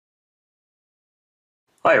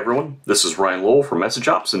Hi everyone, this is Ryan Lowell from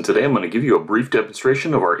MessageOps, and today I'm going to give you a brief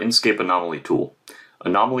demonstration of our Inscape Anomaly tool.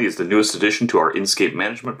 Anomaly is the newest addition to our Inscape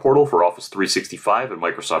management portal for Office 365 and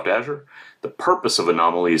Microsoft Azure. The purpose of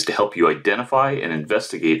Anomaly is to help you identify and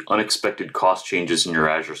investigate unexpected cost changes in your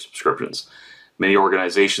Azure subscriptions. Many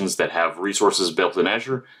organizations that have resources built in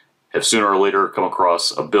Azure have sooner or later come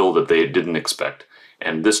across a bill that they didn't expect,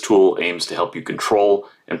 and this tool aims to help you control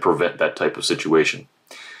and prevent that type of situation.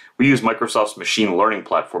 We use Microsoft's machine learning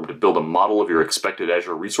platform to build a model of your expected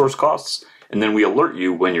Azure resource costs, and then we alert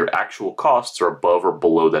you when your actual costs are above or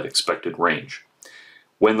below that expected range.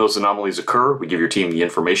 When those anomalies occur, we give your team the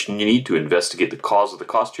information you need to investigate the cause of the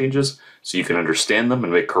cost changes so you can understand them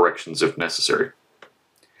and make corrections if necessary.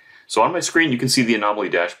 So on my screen you can see the Anomaly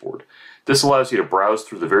Dashboard. This allows you to browse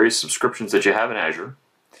through the various subscriptions that you have in Azure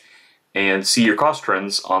and see your cost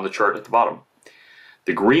trends on the chart at the bottom.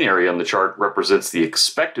 The green area on the chart represents the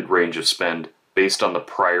expected range of spend based on the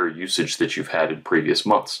prior usage that you've had in previous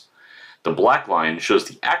months. The black line shows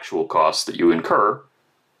the actual costs that you incur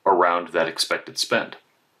around that expected spend.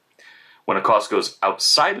 When a cost goes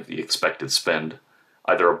outside of the expected spend,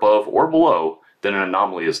 either above or below, then an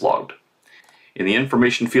anomaly is logged. In the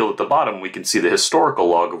information field at the bottom, we can see the historical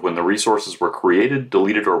log of when the resources were created,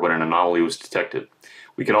 deleted, or when an anomaly was detected.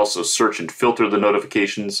 We can also search and filter the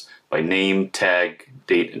notifications by name, tag,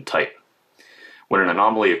 date, and type. When an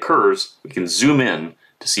anomaly occurs, we can zoom in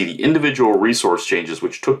to see the individual resource changes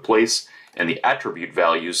which took place and the attribute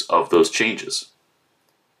values of those changes,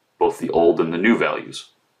 both the old and the new values.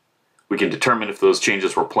 We can determine if those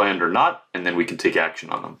changes were planned or not, and then we can take action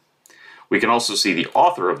on them. We can also see the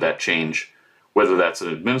author of that change, whether that's an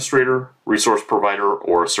administrator, resource provider,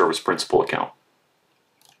 or a service principal account.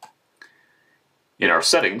 In our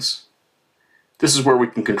settings, this is where we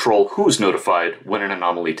can control who's notified when an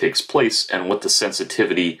anomaly takes place and what the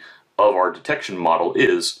sensitivity of our detection model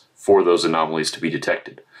is for those anomalies to be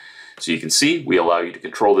detected. So you can see we allow you to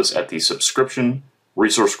control this at the subscription,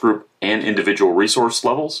 resource group, and individual resource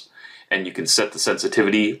levels, and you can set the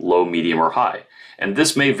sensitivity low, medium, or high. And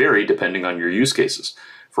this may vary depending on your use cases.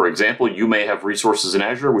 For example, you may have resources in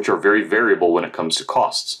Azure which are very variable when it comes to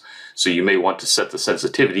costs. So you may want to set the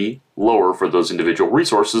sensitivity lower for those individual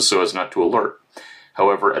resources so as not to alert.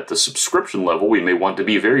 However, at the subscription level, we may want to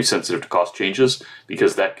be very sensitive to cost changes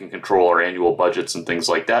because that can control our annual budgets and things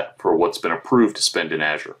like that for what's been approved to spend in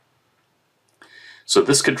Azure. So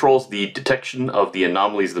this controls the detection of the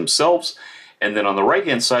anomalies themselves, and then on the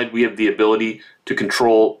right-hand side, we have the ability to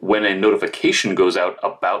control when a notification goes out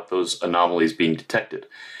about those anomalies being detected.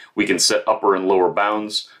 We can set upper and lower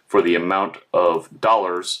bounds for the amount of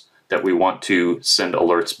dollars that we want to send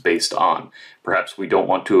alerts based on. Perhaps we don't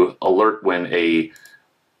want to alert when a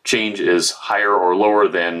change is higher or lower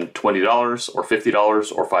than $20 or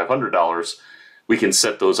 $50 or $500. We can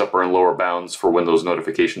set those upper and lower bounds for when those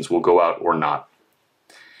notifications will go out or not.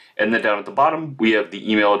 And then down at the bottom, we have the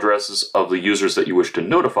email addresses of the users that you wish to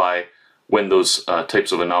notify when those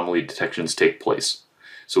types of anomaly detections take place.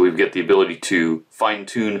 So we've got the ability to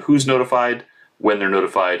fine-tune who's notified, when they're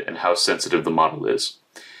notified, and how sensitive the model is.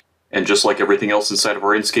 And just like everything else inside of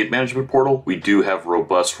our Inscape management portal, we do have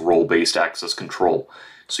robust role-based access control.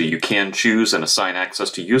 So you can choose and assign access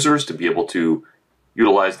to users to be able to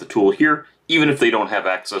utilize the tool here, even if they don't have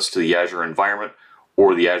access to the Azure environment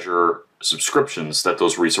or the Azure subscriptions that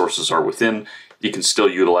those resources are within. You can still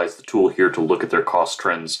utilize the tool here to look at their cost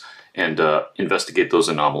trends and investigate those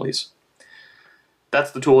anomalies.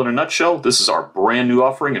 That's the tool in a nutshell. This is our brand new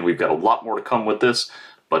offering, and we've got a lot more to come with this.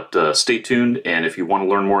 But stay tuned, and if you want to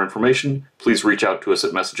learn more information, please reach out to us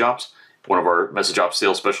at MessageOps. One of our MessageOps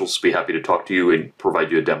sales specialists will be happy to talk to you and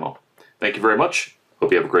provide you a demo. Thank you very much.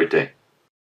 Hope you have a great day.